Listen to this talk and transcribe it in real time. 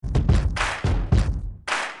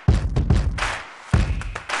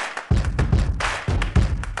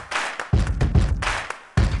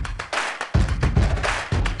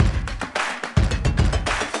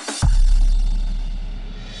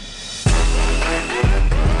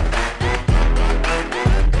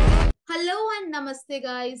Namaste,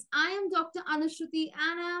 guys. I am Dr. Anushruti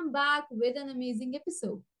and I am back with an amazing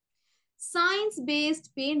episode. Science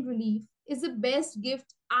based pain relief is the best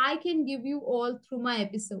gift I can give you all through my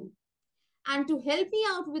episode. And to help me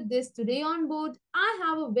out with this today on board, I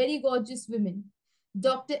have a very gorgeous woman,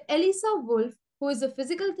 Dr. Alissa Wolfe, who is a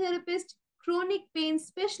physical therapist, chronic pain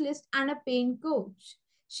specialist, and a pain coach.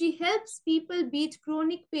 She helps people beat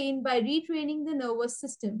chronic pain by retraining the nervous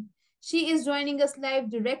system. She is joining us live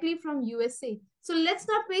directly from USA. So let's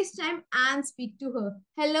not waste time and speak to her.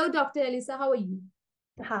 Hello, Dr. Alissa, how are you?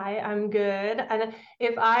 Hi, I'm good. And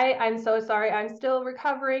I'm so sorry. I'm still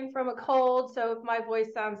recovering from a cold. So if my voice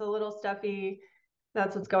sounds a little stuffy,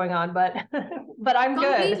 that's what's going on. But but I'm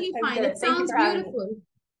good. Completely I'm fine. good. It Thank you sounds for having beautiful.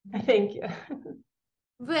 me. Thank you.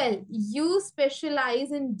 Well, you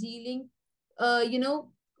specialize in dealing,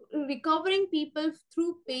 recovering people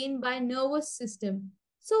through pain by nervous system.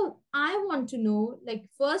 So I want to know, like,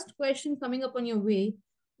 first question coming up on your way,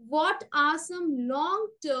 what are some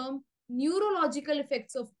long-term neurological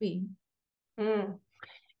effects of pain? Mm.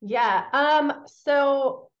 Yeah.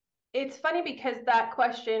 So it's funny because that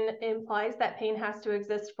question implies that pain has to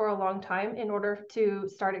exist for a long time in order to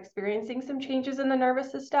start experiencing some changes in the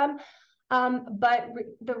nervous system.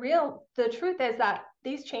 The truth is that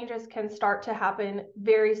these changes can start to happen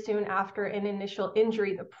very soon after an initial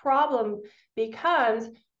injury. The problem becomes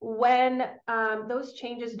when those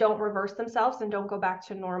changes don't reverse themselves and don't go back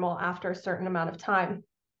to normal after a certain amount of time.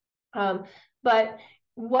 Um, but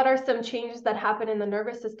what are some changes that happen in the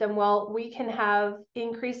nervous system? Well, we can have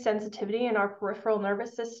increased sensitivity in our peripheral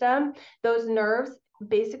nervous system. Those nerves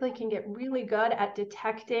basically can get really good at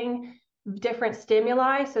detecting different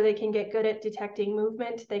stimuli. So they can get good at detecting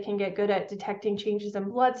movement. They can get good at detecting changes in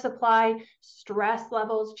blood supply, stress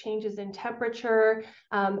levels, changes in temperature,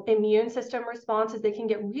 immune system responses. They can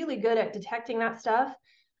get really good at detecting that stuff.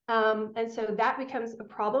 And so that becomes a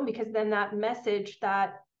problem because then that message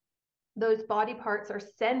that those body parts are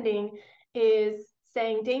sending is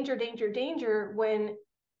saying danger, danger, danger when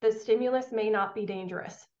the stimulus may not be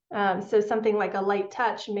dangerous. So something like a light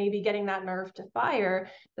touch may be getting that nerve to fire,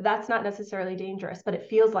 but that's not necessarily dangerous, but it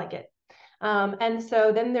feels like it. And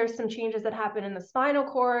so then there's some changes that happen in the spinal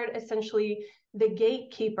cord, essentially the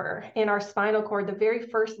gatekeeper in our spinal cord, the very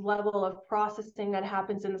first level of processing that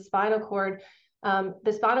happens in the spinal cord.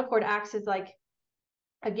 The spinal cord acts as like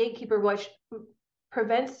a gatekeeper, which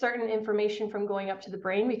prevents certain information from going up to the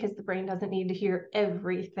brain because the brain doesn't need to hear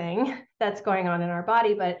everything that's going on in our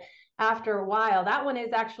body. But after a while, that one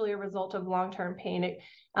is actually a result of long-term pain. It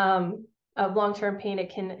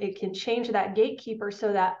can change that gatekeeper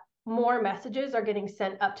so that more messages are getting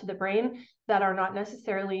sent up to the brain that are not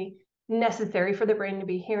necessarily necessary for the brain to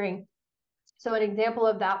be hearing. So an example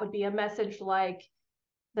of that would be a message like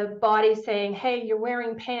the body saying, hey, you're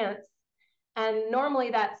wearing pants. And normally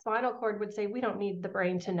that spinal cord would say, we don't need the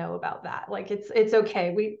brain to know about that. Like it's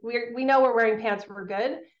okay. We know we're wearing pants, we're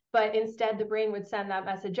good. But instead the brain would send that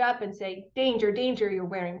message up and say, danger, danger, you're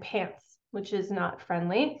wearing pants, which is not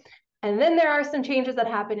friendly. And then there are some changes that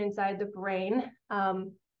happen inside the brain.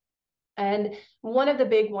 And one of the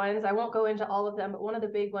big ones, I won't go into all of them, but one of the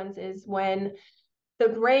big ones is when the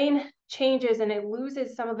brain changes and it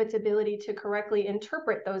loses some of its ability to correctly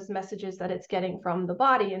interpret those messages that it's getting from the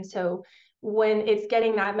body. And so when it's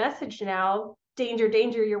getting that message now, danger,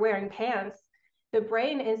 danger, you're wearing pants, the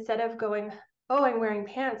brain, instead of going, oh, I'm wearing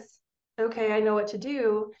pants, okay, I know what to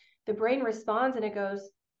do, the brain responds and it goes,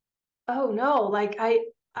 oh no, like I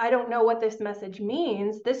don't know what this message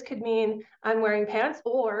means. This could mean I'm wearing pants,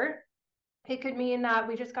 or it could mean that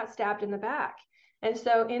we just got stabbed in the back. And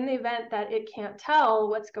so in the event that it can't tell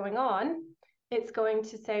what's going on, it's going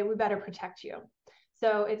to say, we better protect you.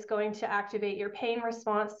 So it's going to activate your pain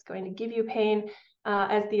response. It's going to give you pain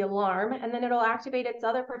as the alarm, and then it'll activate its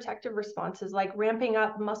other protective responses like ramping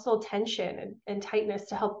up muscle tension and tightness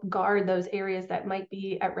to help guard those areas that might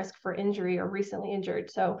be at risk for injury or recently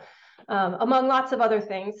injured. So among lots of other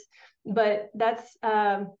things, but that's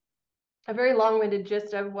a very long-winded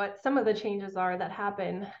gist of what some of the changes are that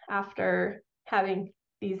happen after having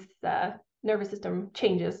these nervous system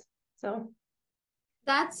changes. So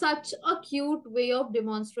That's such a cute way of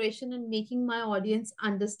demonstration and making my audience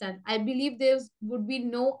understand. I believe there would be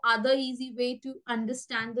no other easy way to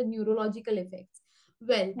understand the neurological effects.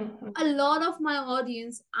 Well, a lot of my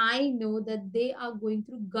audience, I know that they are going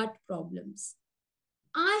through gut problems.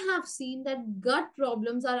 I have seen that gut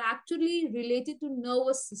problems are actually related to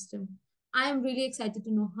nervous system. I am really excited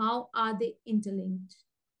to know how are they interlinked.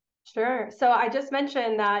 Sure. So I just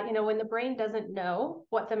mentioned that, when the brain doesn't know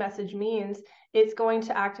what the message means, it's going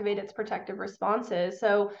to activate its protective responses.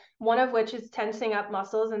 So one of which is tensing up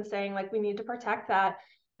muscles and saying like, we need to protect that,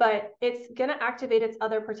 but it's going to activate its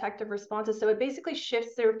other protective responses. So it basically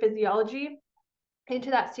shifts their physiology into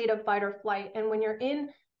that state of fight or flight. And when you're in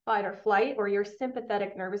fight or flight, or your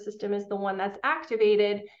sympathetic nervous system is the one that's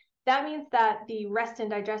activated, that means that the rest and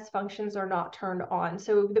digest functions are not turned on.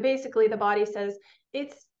 So basically the body says,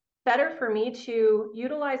 it's better for me to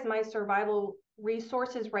utilize my survival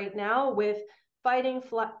resources right now with fight,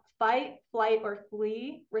 flight, or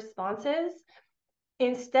flee responses,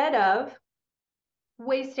 instead of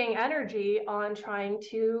wasting energy on trying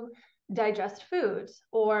to digest foods,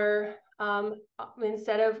 or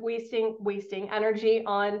instead of wasting energy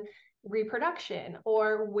on reproduction,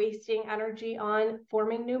 or wasting energy on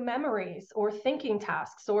forming new memories or thinking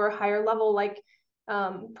tasks or higher level like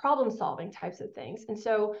problem solving types of things. And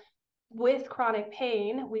so with chronic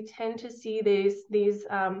pain, we tend to see these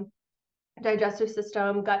digestive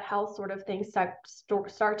system, gut health sort of things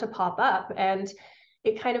start to pop up. And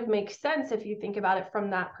it kind of makes sense if you think about it from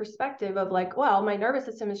that perspective of like, well, my nervous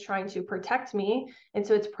system is trying to protect me. And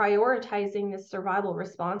so it's prioritizing this survival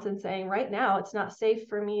response and saying, right now, it's not safe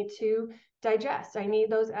for me to digest. I need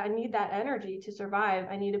that energy to survive.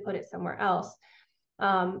 I need to put it somewhere else.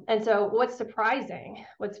 And so what's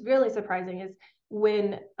really surprising is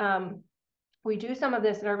when we do some of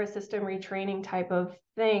this nervous system retraining type of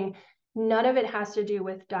thing, none of it has to do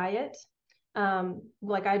with diet.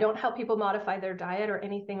 Like I don't help people modify their diet or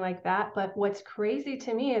anything like that. But what's crazy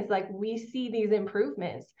to me is like we see these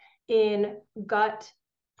improvements in gut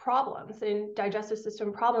problems, in digestive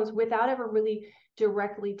system problems, without ever really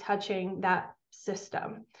directly touching that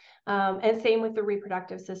system. And same with the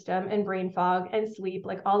reproductive system and brain fog and sleep.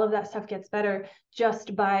 Like all of that stuff gets better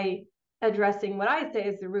just by addressing what I say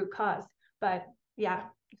is the root cause. But yeah.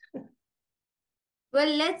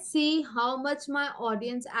 Well, let's see how much my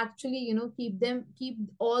audience actually, keep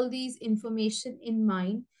all these information in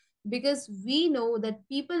mind, because we know that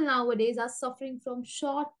people nowadays are suffering from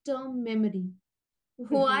short-term memory.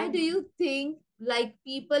 Why do you think like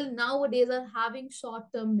people nowadays are having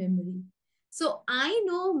short-term memory? So I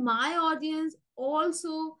know my audience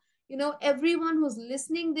also, everyone who's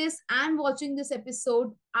listening this and watching this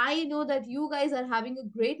episode, I know that you guys are having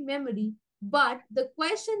a great memory. But the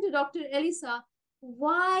question to Dr. Elisa,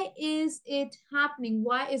 why is it happening?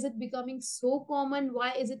 Why is it becoming so common?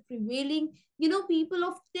 Why is it prevailing? People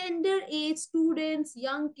of tender age, students,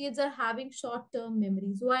 young kids are having short-term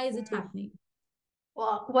memories. Why is it happening?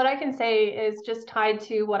 Well, what I can say is just tied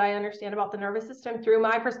to what I understand about the nervous system through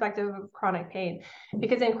my perspective of chronic pain.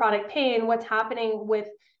 Because in chronic pain, what's happening with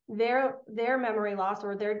their memory loss,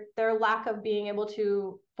 or their lack of being able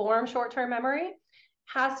to form short-term memory,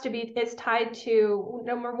 it's tied to,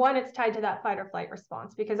 number one, it's tied to that fight or flight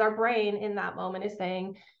response, because our brain in that moment is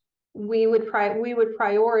saying we would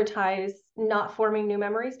prioritize not forming new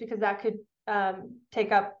memories because that could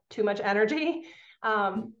take up too much energy.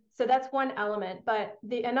 So that's one element. But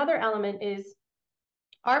another element is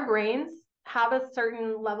our brains have a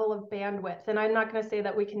certain level of bandwidth. And I'm not going to say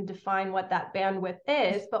that we can define what that bandwidth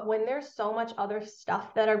is, but when there's so much other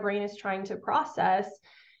stuff that our brain is trying to process,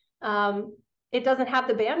 it doesn't have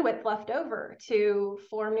the bandwidth left over to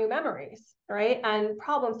form new memories, right? And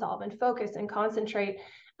problem solve and focus and concentrate.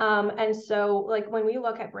 And so like when we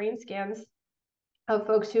look at brain scans of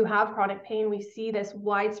folks who have chronic pain, we see this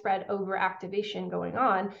widespread overactivation going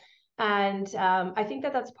on. And I think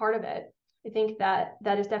that that's part of it. I think that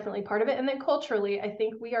is definitely part of it. And then culturally, I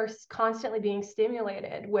think we are constantly being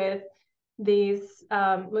stimulated with these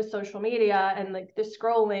with social media and like the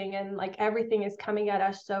scrolling, and like everything is coming at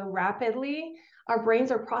us so rapidly. Our brains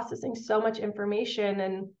are processing so much information,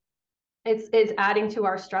 and it's adding to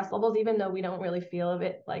our stress levels, even though we don't really feel of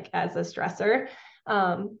it like as a stressor.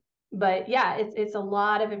 But yeah, it's a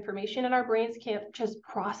lot of information, and our brains can't just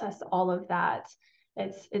process all of that.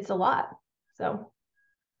 It's a lot.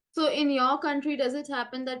 So in your country, does it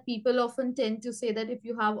happen that people often tend to say that if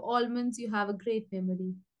you have almonds, you have a great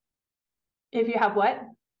memory? If you have what?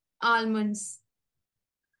 Almonds.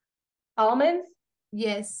 Almonds?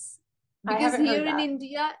 Yes. I Because haven't here heard in that.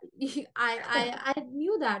 India, I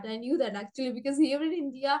knew that. I knew that actually, because here in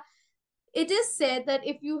India, it is said that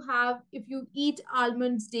if you eat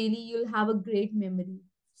almonds daily, you'll have a great memory.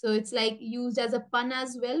 So it's like used as a pun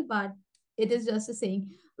as well, but it is just a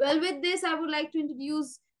saying. Well, with this, I would like to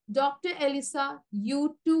introduce Dr. Elissa,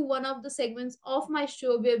 you to one of the segments of my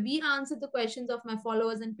show where we answer the questions of my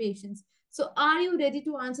followers and patients. So are you ready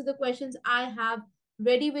to answer the questions I have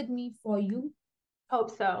ready with me for you? Hope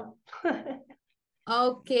so.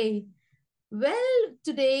 Okay. Well,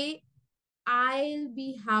 today I'll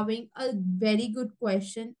be having a very good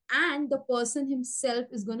question, and the person himself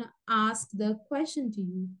is going to ask the question to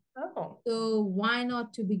you. Oh. So, why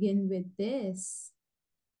not to begin with this?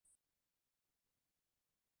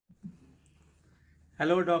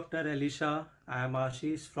 Hello, Dr. Alissa. I am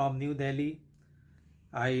Ashish from New Delhi.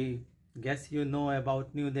 I guess you know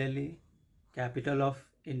about New Delhi, capital of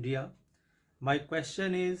India. My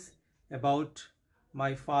question is about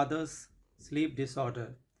my father's sleep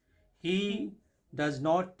disorder. He does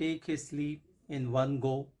not take his sleep in one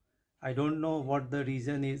go. I don't know what the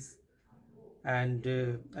reason is, and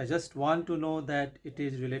I just want to know that it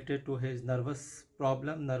is related to his nervous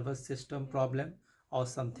system problem, or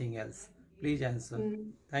something else. Please answer.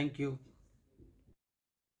 Mm. Thank you.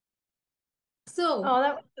 So, Oh,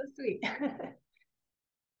 that was so sweet.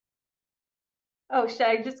 Oh, should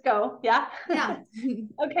I just go? Yeah. yeah.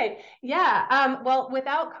 Okay. Yeah. Well,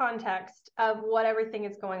 without context of what everything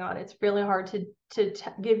is going on, it's really hard to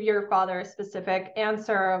give your father a specific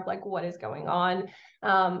answer of like what is going on.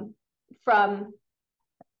 From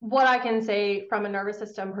what I can say from a nervous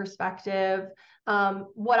system perspective,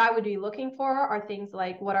 what I would be looking for are things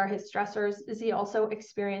like what are his stressors? Is he also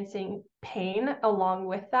experiencing pain along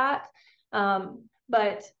with that?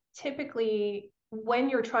 But typically, when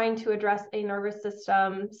you're trying to address a nervous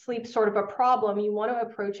system sleep sort of a problem, you want to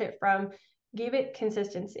approach it from give it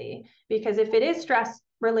consistency. Because if it is stress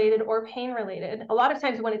related or pain related, a lot of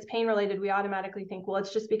times when it's pain related, we automatically think, well,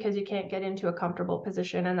 it's just because you can't get into a comfortable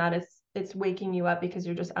position and that is it's waking you up because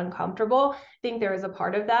you're just uncomfortable. I think there is a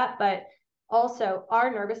part of that, but also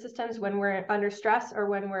our nervous systems, when we're under stress or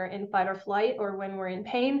when we're in fight or flight or when we're in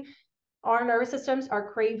pain, our nervous systems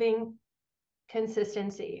are craving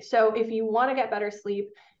consistency. So if you want to get better sleep,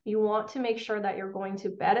 you want to make sure that you're going to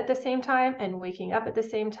bed at the same time and waking up at the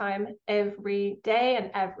same time every day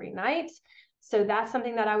and every night. So that's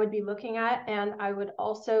something that I would be looking at. And I would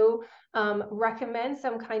also recommend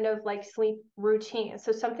some kind of like sleep routine.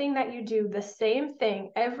 So something that you do the same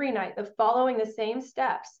thing every night, the following the same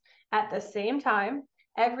steps at the same time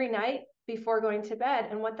every night before going to bed.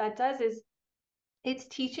 And what that does is it's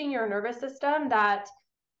teaching your nervous system that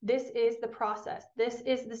this is the process. This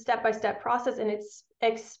is the step-by-step process, and it's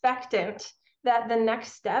expectant that the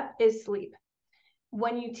next step is sleep.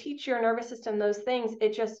 When you teach your nervous system those things,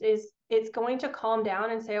 it just is, it's going to calm down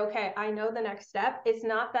and say, okay, I know the next step. It's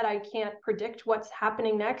not that I can't predict what's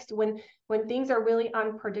happening next. When things are really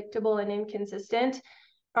unpredictable and inconsistent,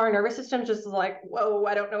 our nervous system just is like, whoa,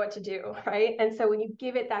 I don't know what to do, right? And so when you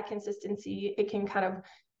give it that consistency, it can kind of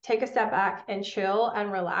take a step back and chill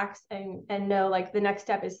and relax and know like the next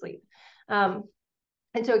step is sleep. And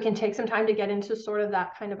so it can take some time to get into sort of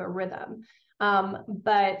that kind of a rhythm.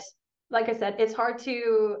 But like I said, it's hard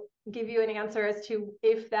to give you an answer as to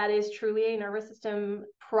if that is truly a nervous system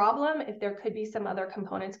problem, if there could be some other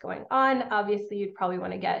components going on. Obviously, you'd probably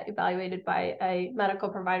want to get evaluated by a medical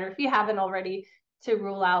provider if you haven't already, to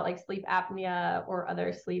rule out like sleep apnea or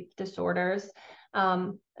other sleep disorders.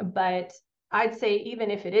 But I'd say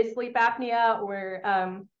even if it is sleep apnea or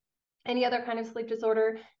any other kind of sleep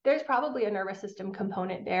disorder, there's probably a nervous system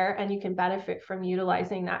component there, and you can benefit from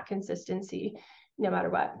utilizing that consistency no matter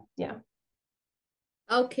what. Yeah.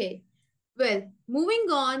 Okay. Well, moving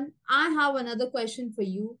on, I have another question for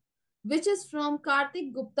you, which is from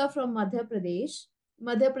Kartik Gupta from Madhya Pradesh.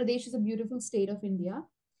 Madhya Pradesh is a beautiful state of India.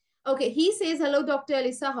 Okay, he says, hello, Dr.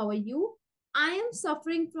 Alissa, how are you? I am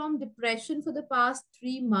suffering from depression for the past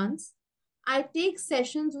 3 months. I take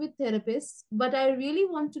sessions with therapists, but I really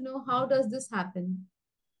want to know how does this happen?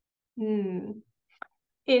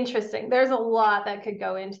 Interesting. There's a lot that could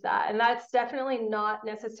go into that. And that's definitely not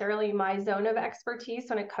necessarily my zone of expertise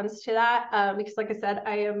when it comes to that. Because like I said,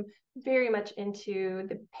 I am very much into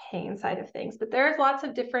the pain side of things, but there's lots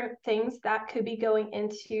of different things that could be going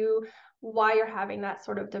into why you're having that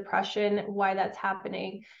sort of depression, why that's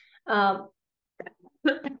happening.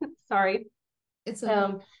 Sorry. It's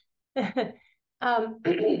okay. Um,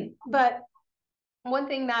 but one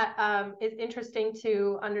thing that is interesting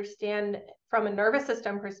to understand from a nervous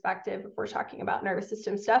system perspective, if we're talking about nervous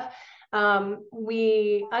system stuff,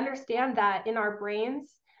 we understand that in our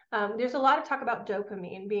brains, there's a lot of talk about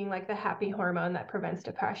dopamine being like the happy hormone that prevents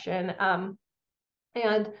depression.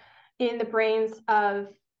 And in the brains of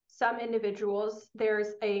some individuals, there's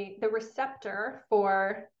the receptor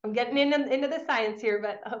for, I'm getting into the science here,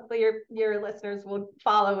 but hopefully your listeners will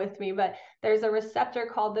follow with me, but there's a receptor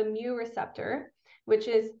called the mu receptor, which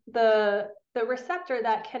is the receptor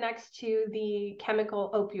that connects to the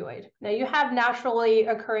chemical opioid. Now, you have naturally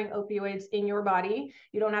occurring opioids in your body.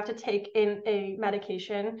 You don't have to take in a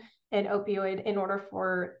medication, an opioid, in order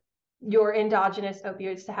for your endogenous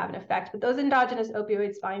opioids to have an effect. But those endogenous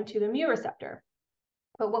opioids bind to the mu receptor.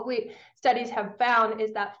 But what studies have found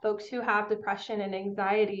is that folks who have depression and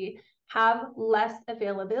anxiety have less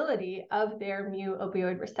availability of their mu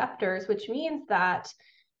opioid receptors, which means that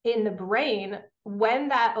in the brain, when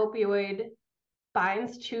that opioid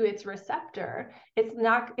binds to its receptor, it's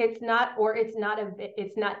not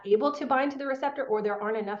able to bind to the receptor, or there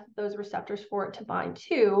aren't enough of those receptors for it to bind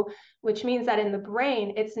to, which means that in the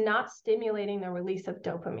brain, it's not stimulating the release of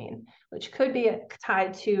dopamine, which could be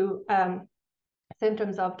tied to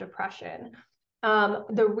symptoms of depression.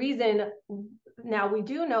 The reason, now we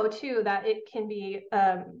do know too that it can be,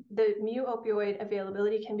 the mu opioid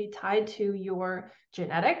availability can be tied to your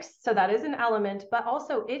genetics. So that is an element, but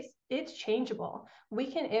also it's changeable. We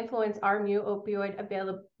can influence our mu opioid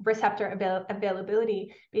receptor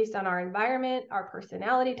availability based on our environment, our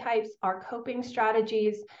personality types, our coping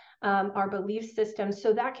strategies, our belief systems.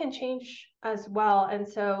 So that can change as well. And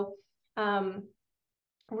so,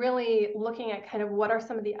 really looking at kind of what are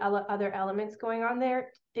some of the other elements going on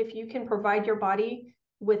there. If you can provide your body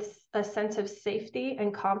with a sense of safety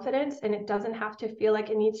and confidence, and it doesn't have to feel like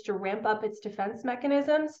it needs to ramp up its defense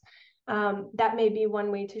mechanisms, that may be one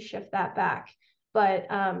way to shift that back. But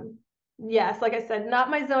yes, like I said, not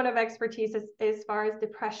my zone of expertise as far as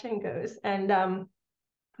depression goes. And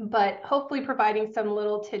but hopefully providing some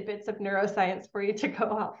little tidbits of neuroscience for you to go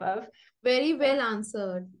off of. Very well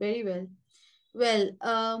answered. Very well. Well,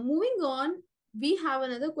 moving on, we have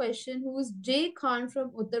another question who is Jay Khan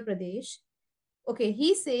from Uttar Pradesh. Okay,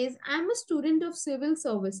 he says, I'm a student of civil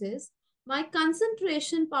services. My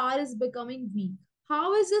concentration power is becoming weak.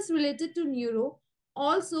 How is this related to neuro?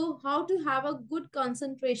 Also, how to have a good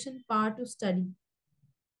concentration power to study?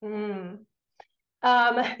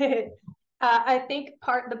 I think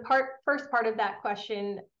first part of that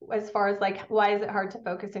question, as far as like, why is it hard to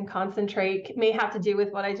focus and concentrate, may have to do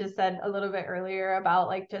with what I just said a little bit earlier about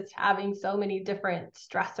like just having so many different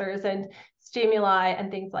stressors and stimuli and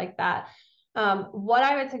things like that. What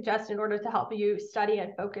I would suggest in order to help you study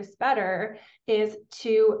and focus better is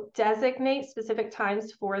to designate specific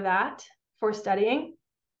times for studying,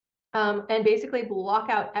 and basically block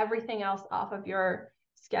out everything else off of your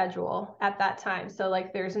schedule at that time. So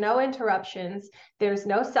like there's no interruptions, there's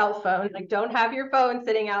no cell phone, like don't have your phone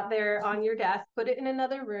sitting out there on your desk, put it in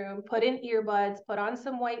another room, put in earbuds, put on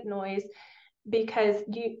some white noise, because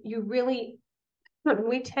you really,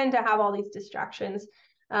 we tend to have all these distractions.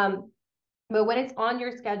 But when it's on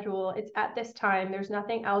your schedule, it's at this time, there's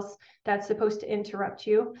nothing else that's supposed to interrupt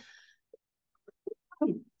you.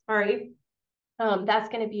 All right. That's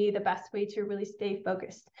going to be the best way to really stay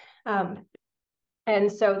focused.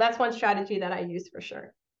 And so that's one strategy that I use for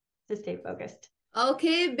sure, to stay focused.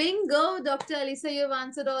 Okay, bingo, Dr. Alissa, you've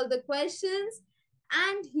answered all the questions.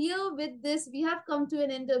 And here with this, we have come to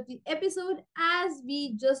an end of the episode, as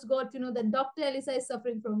we just got to know that Dr. Alissa is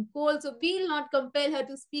suffering from cold. So we'll not compel her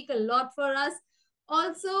to speak a lot for us.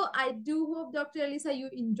 Also, I do hope, Dr. Alissa, you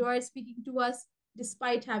enjoyed speaking to us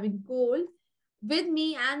despite having cold with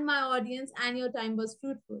me and my audience, and your time was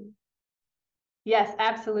fruitful. Yes,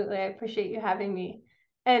 absolutely. I appreciate you having me.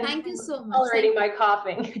 And thank you so much. Tolerating my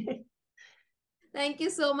coughing. Thank you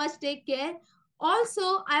so much. Take care.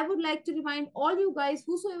 Also, I would like to remind all you guys,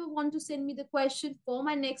 whosoever want to send me the question for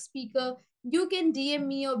my next speaker, you can DM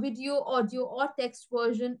me a video, audio, or text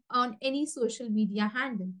version on any social media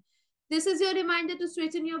handle. This is your reminder to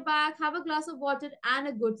straighten your back, have a glass of water, and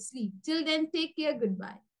a good sleep. Till then, take care.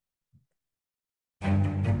 Goodbye.